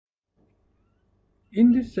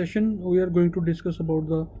In this session, we are going to discuss about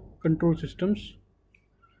the control systems.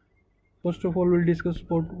 First of all, we'll discuss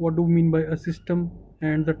about what do we mean by a system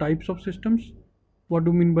and the types of systems. What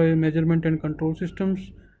do we mean by measurement and control systems?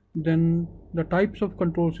 Then the types of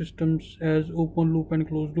control systems as open loop and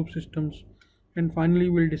closed loop systems. And finally,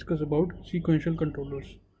 we'll discuss about sequential controllers.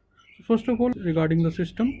 So first of all, regarding the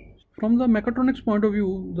system, from the mechatronics point of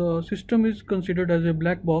view, the system is considered as a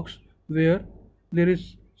black box where there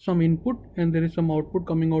is some input and there is some output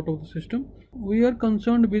coming out of the system. We are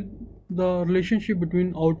concerned with the relationship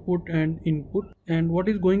between output and input and what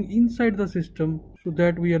is going inside the system, so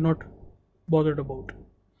that we are not bothered about.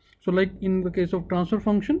 So like in the case of transfer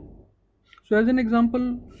function, so as an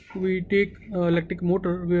example, we take electric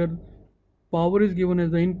motor where power is given as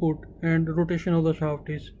the input and rotation of the shaft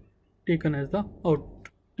is taken as the output.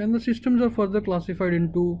 Then the systems are further classified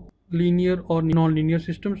into linear or non-linear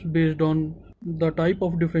systems based on the type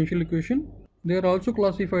of differential equation. They are also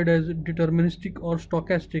classified as deterministic or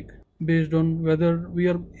stochastic based on whether we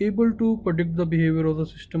are able to predict the behavior of the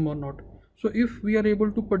system or not. So if we are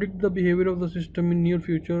able to predict the behavior of the system in near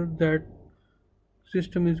future, that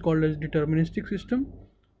system is called as deterministic system.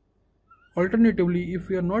 Alternatively, if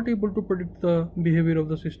we are not able to predict the behavior of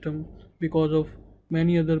the system because of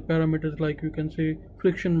many other parameters, like you can say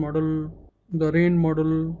friction model, the rain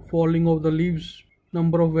model, falling of the leaves,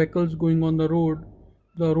 number of vehicles going on the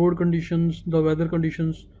road conditions, the weather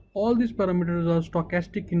conditions, all these parameters are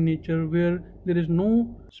stochastic in nature where there is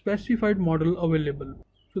no specified model available.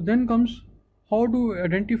 So then comes how to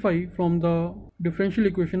identify from the differential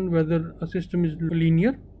equation whether a system is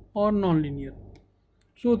linear or non-linear.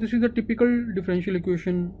 So this is the typical differential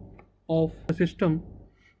equation of a system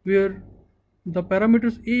where the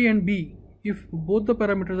parameters a and b, if both the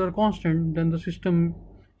parameters are constant, then the system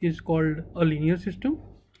is called a linear system.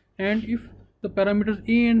 And if the parameters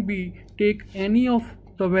a and b take any of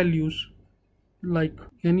the values, like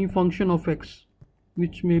any function of x,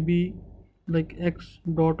 which may be like x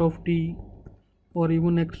dot of t or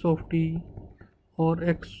even x of t or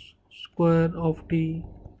x square of t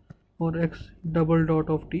or x double dot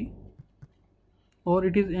of t, or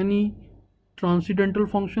it is any transcendental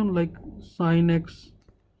function like sin x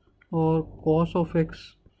or cos of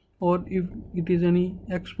x, or if it is any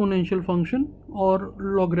exponential function or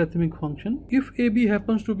logarithmic function. If AB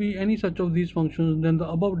happens to be any such of these functions, then the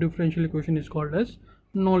above differential equation is called as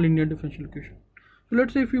nonlinear differential equation. So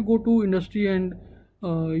let's say if you go to industry and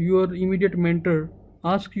your immediate mentor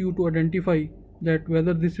asks you to identify that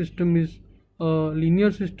whether this system is a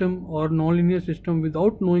linear system or nonlinear system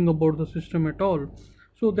without knowing about the system at all.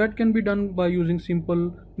 So that can be done by using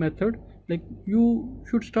simple method. Like you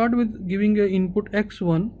should start with giving a input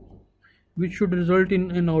x1 which should result in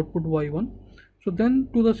an output y1. So then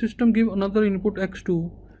to the system give another input x2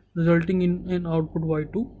 resulting in an output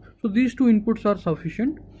y2. So these two inputs are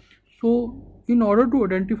sufficient. So in order to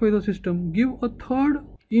identify the system, give a third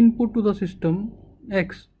input to the system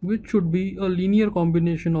x, which should be a linear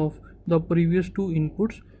combination of the previous two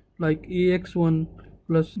inputs like ax1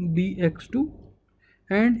 plus bx2.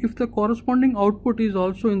 And if the corresponding output is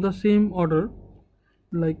also in the same order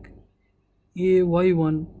like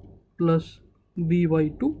ay1 plus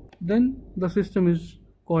by2, then the system is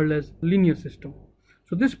called as linear system.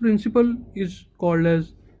 So this principle is called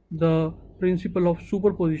as the principle of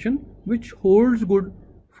superposition, which holds good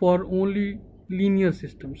for only linear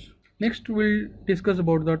systems. Next we'll discuss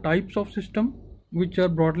about the types of system, which are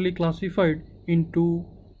broadly classified into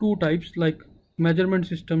two types like measurement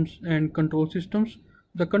systems and control systems.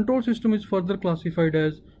 The control system is further classified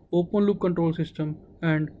as open loop control system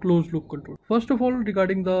and closed loop control. First of all,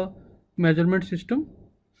 regarding the measurement system,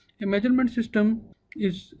 a measurement system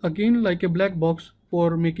is again like a black box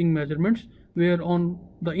for making measurements, where on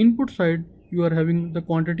the input side you are having the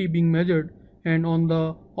quantity being measured and on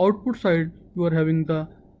the output side you are having the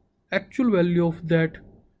actual value of that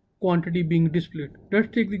quantity being displayed.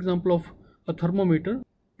 Let's take the example of a thermometer.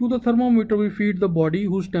 To the thermometer we feed the body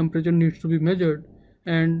whose temperature needs to be measured,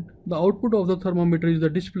 and the output of the thermometer is the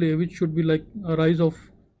display, which should be like a rise of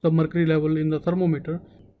the mercury level in the thermometer.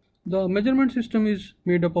 The measurement system is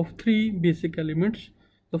made up of three basic elements.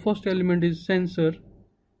 The first element is sensor,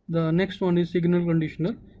 the next one is signal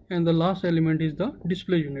conditioner, and the last element is the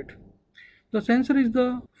display unit. The sensor is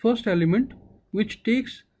the first element which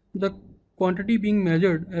takes the quantity being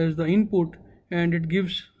measured as the input and it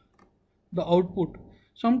gives the output.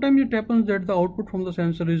 Sometimes it happens that the output from the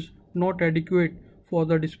sensor is not adequate for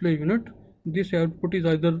the display unit. This output is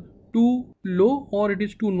either too low or it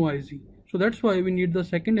is too noisy. So that's why we need the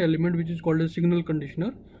second element, which is called a signal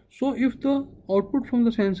conditioner. So if the output from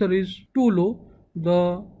the sensor is too low,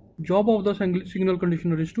 the job of the signal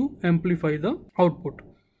conditioner is to amplify the output.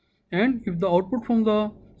 And if the output from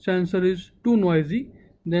the sensor is too noisy,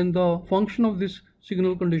 then the function of this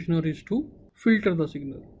signal conditioner is to filter the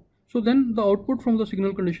signal. So then the output from the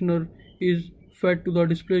signal conditioner is fed to the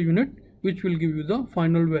display unit, which will give you the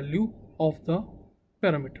final value of the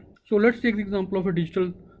parameter. So let's take the example of a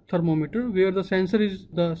digital thermometer where the sensor is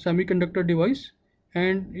the semiconductor device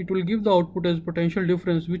and it will give the output as potential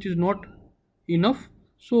difference, which is not enough.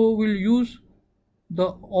 So we'll use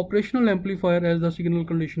the operational amplifier as the signal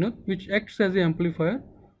conditioner, which acts as an amplifier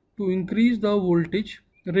to increase the voltage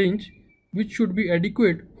range, which should be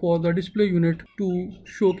adequate for the display unit to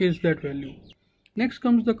showcase that value. Next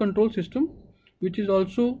comes the control system, which is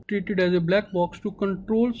also treated as a black box to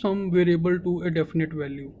control some variable to a definite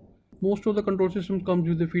value. Most of the control system comes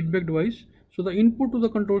with a feedback device. So the input to the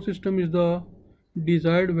control system is the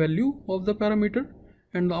desired value of the parameter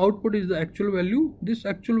and the output is the actual value. This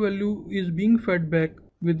actual value is being fed back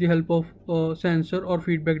with the help of a sensor or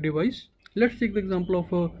feedback device. Let's take the example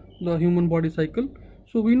of the human body cycle.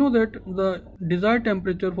 So we know that the desired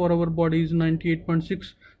temperature for our body is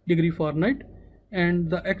 98.6 degree Fahrenheit, and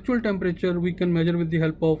the actual temperature we can measure with the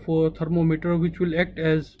help of a thermometer, which will act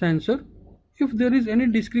as sensor. If there is any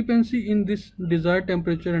discrepancy in this desired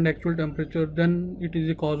temperature and actual temperature, then it is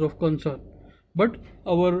a cause of concern. But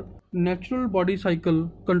our natural body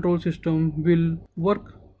cycle control system will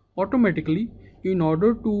work automatically in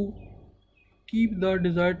order to keep the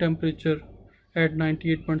desired temperature at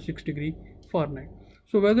 98.6 degree Fahrenheit.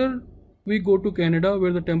 So whether we go to Canada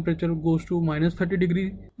where the temperature goes to minus 30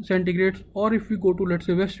 degree centigrades, or if we go to, let's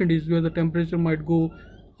say, West Indies where the temperature might go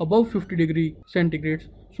above 50 degree centigrades.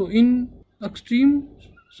 So in extreme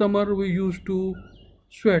summer we used to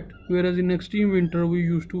sweat, whereas in extreme winter we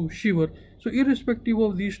used to shiver. So irrespective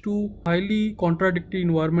of these two highly contradictory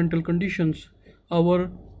environmental conditions, our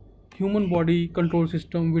human body control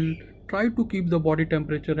system will try to keep the body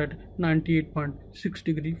temperature at 98.6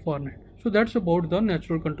 degree Fahrenheit. So that's about the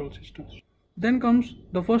natural control system. Then comes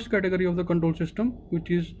the first category of the control system,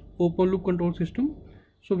 which is open loop control system.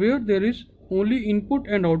 So where there is only input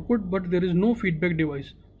and output, but there is no feedback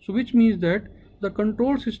device. So which means that the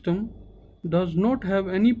control system does not have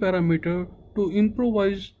any parameter to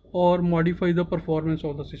improvise or modify the performance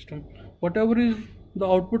of the system. Whatever is the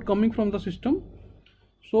output coming from the system,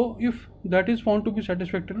 so if that is found to be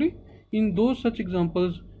satisfactory, in those such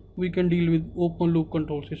examples we can deal with open loop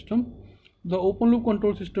control system. The open loop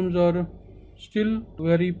control systems are still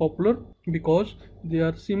very popular because they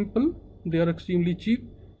are simple, they are extremely cheap,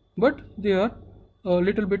 but they are a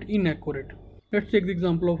little bit inaccurate. Let's take the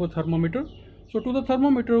example of a thermometer. So to the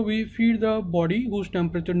thermometer we feed the body whose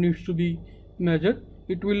temperature needs to be measured.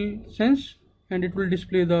 It will sense and it will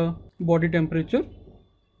display the body temperature,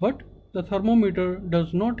 but the thermometer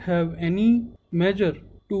does not have any measure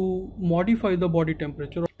to modify the body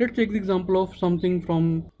temperature. Let's take the example of something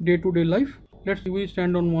from day-to-day life. Let's say we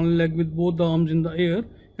stand on one leg with both the arms in the air,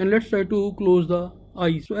 and let's try to close the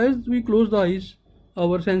eyes. So as we close the eyes,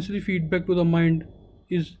 our sensory feedback to the mind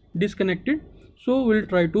is disconnected, so we'll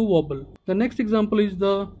try to wobble. The next example is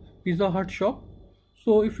the Pizza Hut shop.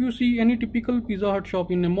 So if you see any typical Pizza Hut shop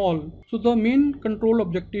in a mall, so the main control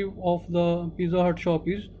objective of the Pizza Hut shop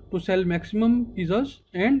is to sell maximum pizzas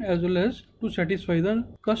and as well as to satisfy the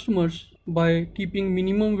customers by keeping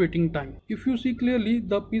minimum waiting time. If you see clearly,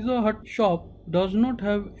 the Pizza Hut shop does not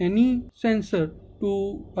have any sensor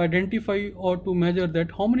to identify or to measure that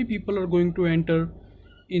how many people are going to enter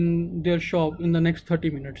in their shop in the next 30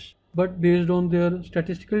 minutes. But based on their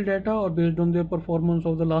statistical data or based on their performance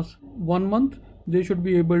of the last 1 month, they should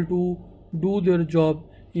be able to do their job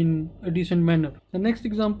in a decent manner. The next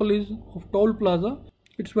example is of toll plaza.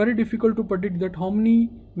 It's very difficult to predict that how many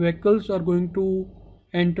vehicles are going to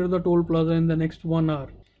enter the toll plaza in the next 1 hour.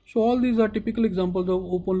 So all these are typical examples of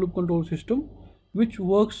open loop control system which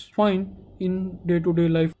works fine in day-to-day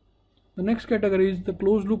life. The next category is the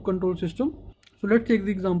closed loop control system. So let's take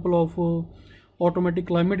the example of automatic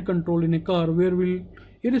climate control in a car, where we'll,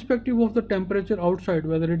 irrespective of the temperature outside,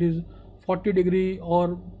 whether it is 40 degree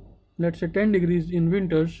or let's say 10 degrees in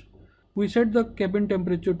winters, we set the cabin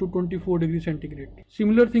temperature to 24 degrees centigrade.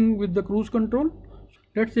 Similar thing with the cruise control.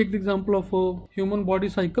 Let's take the example of a human body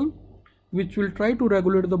cycle, which will try to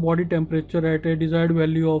regulate the body temperature at a desired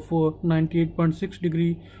value of 98.6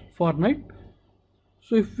 degree Fahrenheit.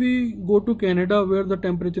 So if we go to Canada where the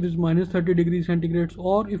temperature is minus 30 degrees centigrades,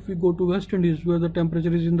 or if we go to West Indies where the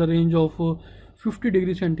temperature is in the range of 50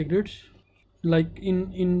 degrees centigrades, like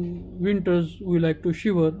in winters we like to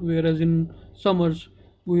shiver, whereas in summers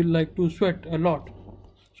we like to sweat a lot.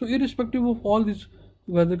 So irrespective of all these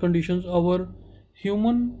weather conditions, our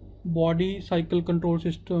human body cycle control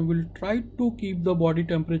system will try to keep the body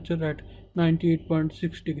temperature at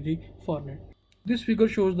 98.6 degree Fahrenheit. This figure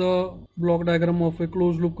shows the block diagram of a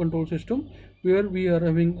closed loop control system where we are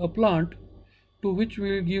having a plant to which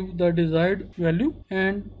we will give the desired value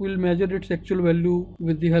and we'll measure its actual value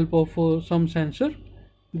with the help of some sensor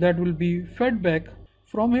that will be fed back.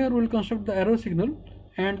 From here we'll construct the error signal,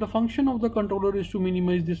 and the function of the controller is to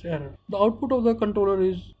minimize this error. The output of the controller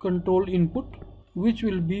is control input, which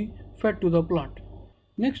will be fed to the plant.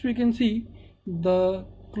 Next we can see the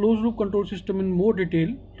closed loop control system in more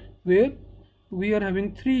detail, where we are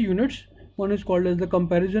having three units. One is called as the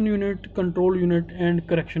comparison unit, control unit and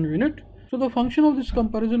correction unit. So the function of this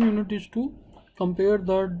comparison unit is to compare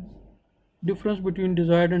the difference between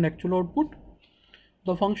desired and actual output.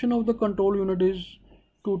 The function of the control unit is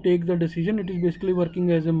to take the decision. It is basically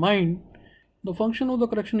working as a mind. The function of the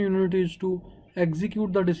correction unit is to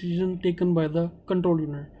execute the decision taken by the control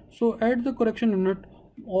unit. So at the correction unit,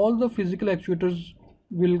 all the physical actuators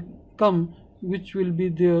will come which will be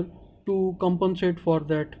there to compensate for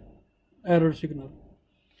that error signal.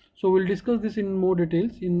 So we'll discuss this in more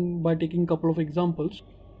details by taking a couple of examples.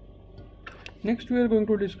 Next we are going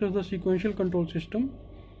to discuss the sequential control system,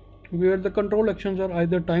 where the control actions are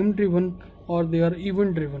either time driven or they are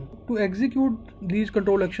event driven. To execute these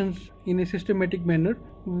control actions in a systematic manner,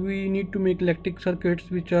 we need to make electric circuits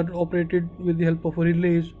which are operated with the help of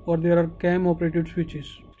relays, or there are cam operated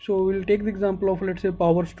switches. So we'll take the example of, let's say,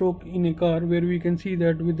 power stroke in a car, where we can see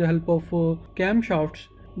that with the help of camshafts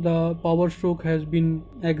the power stroke has been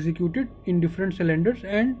executed in different cylinders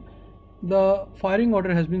and the firing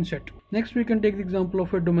order has been set. Next we can take the example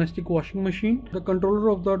of a domestic washing machine. The controller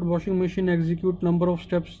of that washing machine execute number of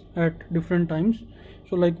steps at different times.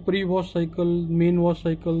 So like pre-wash cycle, main wash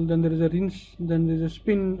cycle, then there is a rinse, then there is a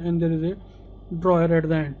spin, and there is a dryer at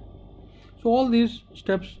the end. So all these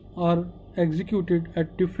steps are executed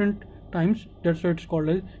at different times. That's why it's called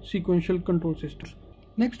as sequential control system.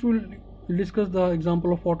 Next we'll discuss the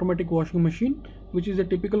example of automatic washing machine, which is a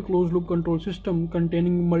typical closed loop control system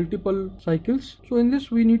containing multiple cycles. So in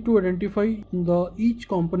this we need to identify each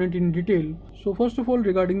component in detail. So first of all,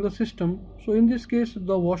 regarding the system, so in this case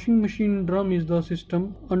the washing machine drum is the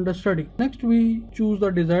system under study. Next we choose the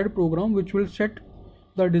desired program which will set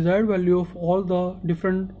the desired value of all the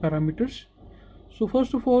different parameters. So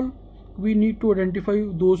first of all, we need to identify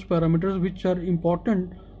those parameters which are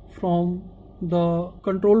important from the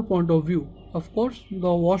control point of view. Of course,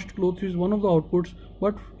 the washed clothes is one of the outputs,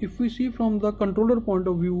 but if we see from the controller point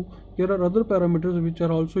of view, there are other parameters which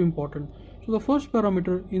are also important. So the first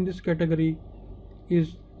parameter in this category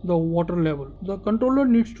is the water level. The controller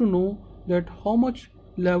needs to know that how much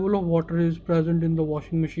level of water is present in the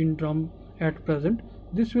washing machine drum at present.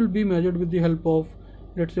 This will be measured with the help of,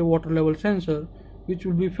 let's say, water level sensor, which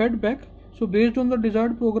will be fed back. So based on the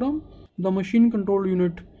desired program, the machine control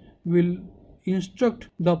unit will instruct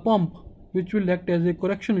the pump, which will act as a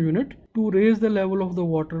correction unit, to raise the level of the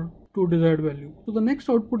water to desired value. So the next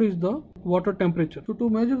output is the water temperature. So to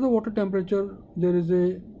measure the water temperature, there is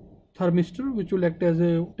a thermistor which will act as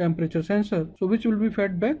a temperature sensor, so which will be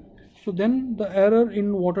fed back. So then the error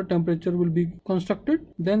in water temperature will be constructed.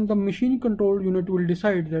 Then the machine control unit will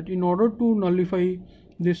decide that in order to nullify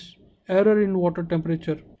this error in water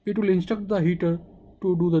temperature, it will instruct the heater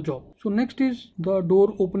to do the job. So next is the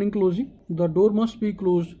door opening closing. The door must be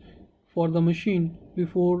closed for the machine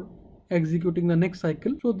before executing the next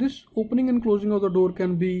cycle. So this opening and closing of the door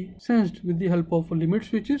can be sensed with the help of limit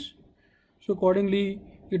switches. So accordingly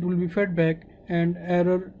it will be fed back and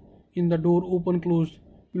error in the door open closed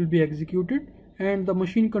will be executed, and the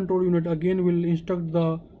machine control unit again will instruct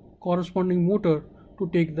the corresponding motor to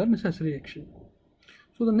take the necessary action.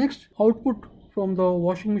 So the next output from the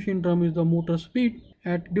washing machine drum is the motor speed.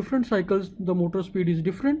 At different cycles the motor speed is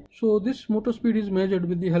different. So this motor speed is measured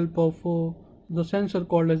with the help of the sensor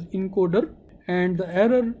called as encoder, and the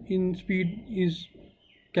error in speed is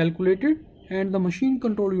calculated, and the machine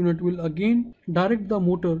control unit will again direct the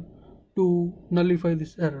motor to nullify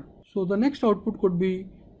this error. So the next output could be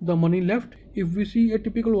the money left. If we see a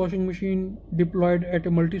typical washing machine deployed at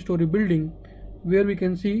a multi-story building, where we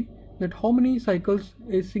can see that how many cycles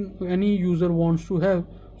any user wants to have,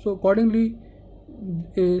 so accordingly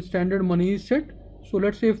a standard money is set. So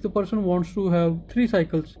let's say if the person wants to have 3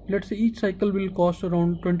 cycles, let's say each cycle will cost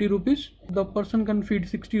around 20 rupees, the person can feed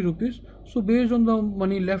 60 rupees. So based on the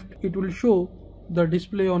money left, it will show the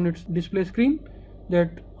display on its display screen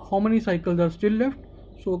that how many cycles are still left.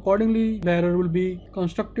 So accordingly the error will be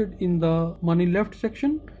constructed in the money left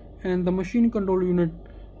section, and the machine control unit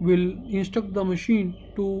will instruct the machine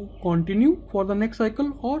to continue for the next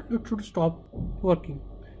cycle or it should stop working.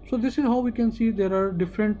 So this is how we can see there are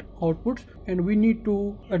different outputs, and we need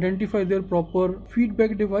to identify their proper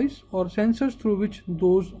feedback device or sensors through which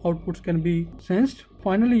those outputs can be sensed.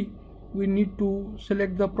 Finally, we need to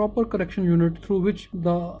select the proper correction unit through which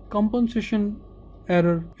the compensation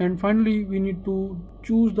error, and finally we need to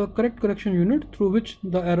choose the correct correction unit through which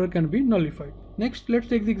the error can be nullified. Next, let's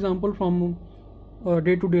take the example from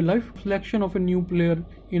day-to-day life. Selection of a new player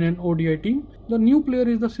in an ODI team. The new player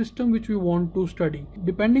is the system which we want to study.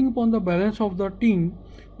 Depending upon the balance of the team,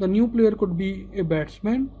 the new player could be a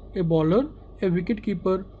batsman, a bowler, a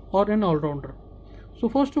wicket-keeper, or an all-rounder. So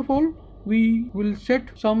first of all, we will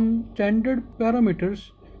set some standard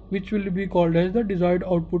parameters which will be called as the desired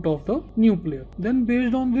output of the new player. Then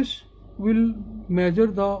based on this, we'll measure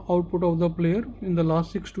the output of the player in the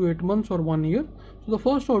last 6 to 8 months or 1 year. So the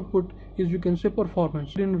first output is, you can say,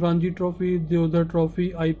 performance in Ranji Trophy, Deodhar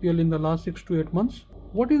Trophy, IPL in the last 6 to 8 months.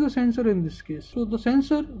 What is the sensor in this case? So the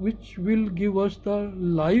sensor which will give us the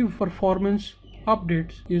live performance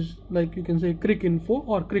updates is, like you can say, Crick Info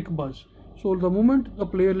or Crick Buzz. So the moment the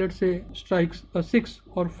player, let's say, strikes a 6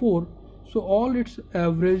 or 4, so all its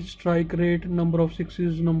average strike rate, number of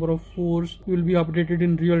sixes, number of fours will be updated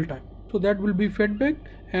in real time. So that will be fed back,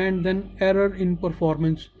 and then error in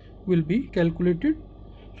performance will be calculated.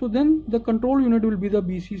 So then the control unit will be the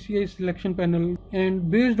BCCI selection panel, and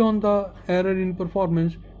based on the error in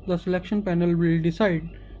performance, the selection panel will decide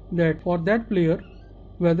that for that player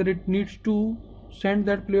whether it needs to send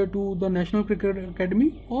that player to the National Cricket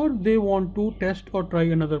Academy or they want to test or try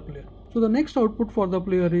another player. So the next output for the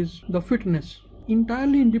player is the fitness,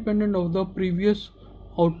 entirely independent of the previous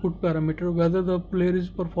output parameter, whether the player is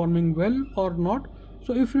performing well or not.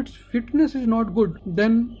 So if its fitness is not good,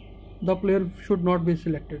 then the player should not be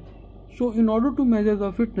selected. So in order to measure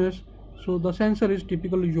the fitness, so the sensor is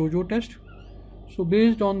typical yo-yo test. So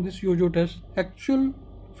based on this yo-yo test, actual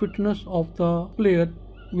fitness of the player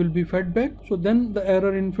will be fed back. So then the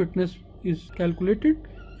error in fitness is calculated,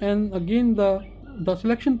 and again the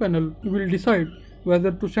selection panel will decide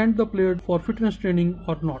whether to send the player for fitness training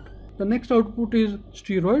or not. The next output is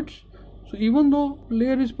steroids. So even though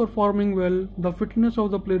player is performing well, the fitness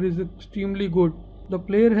of the player is extremely good, the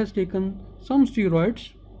player has taken some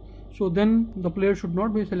steroids, so then the player should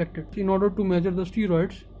not be selected. In order to measure the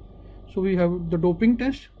steroids, so we have the doping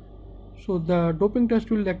test. So the doping test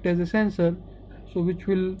will act as a sensor, so which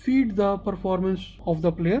will feed the performance of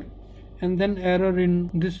the player, and then error in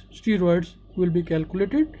this steroids will be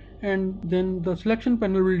calculated, and then the selection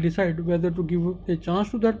panel will decide whether to give a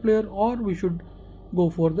chance to that player or we should go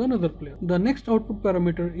for the another player. The next output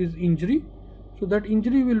parameter is injury. So that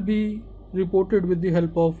injury will be reported with the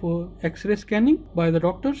help of X-ray scanning by the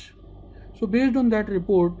doctors. So based on that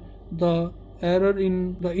report, the error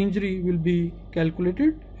in the injury will be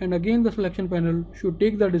calculated, and again the selection panel should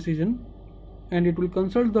take the decision, and it will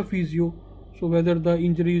consult the physio, so whether the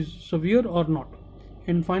injury is severe or not.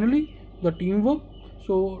 And finally the teamwork.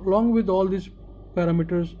 So along with all these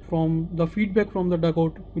parameters, from the feedback from the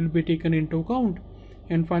dugout will be taken into account,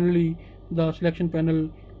 and finally the selection panel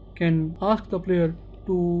can ask the player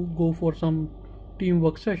to go for some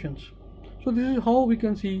teamwork sessions. So this is how we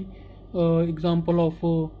can see example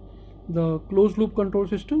of the closed loop control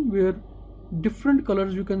system, where different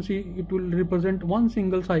colors, you can see it will represent one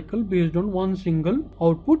single cycle based on one single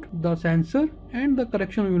output, the sensor, and the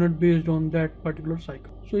correction unit based on that particular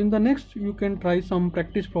cycle. So in the next, you can try some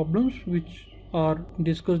practice problems which are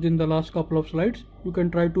discussed in the last couple of slides. You can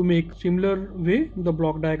try to make similar way the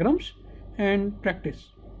block diagrams and practice.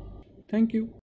 Thank you.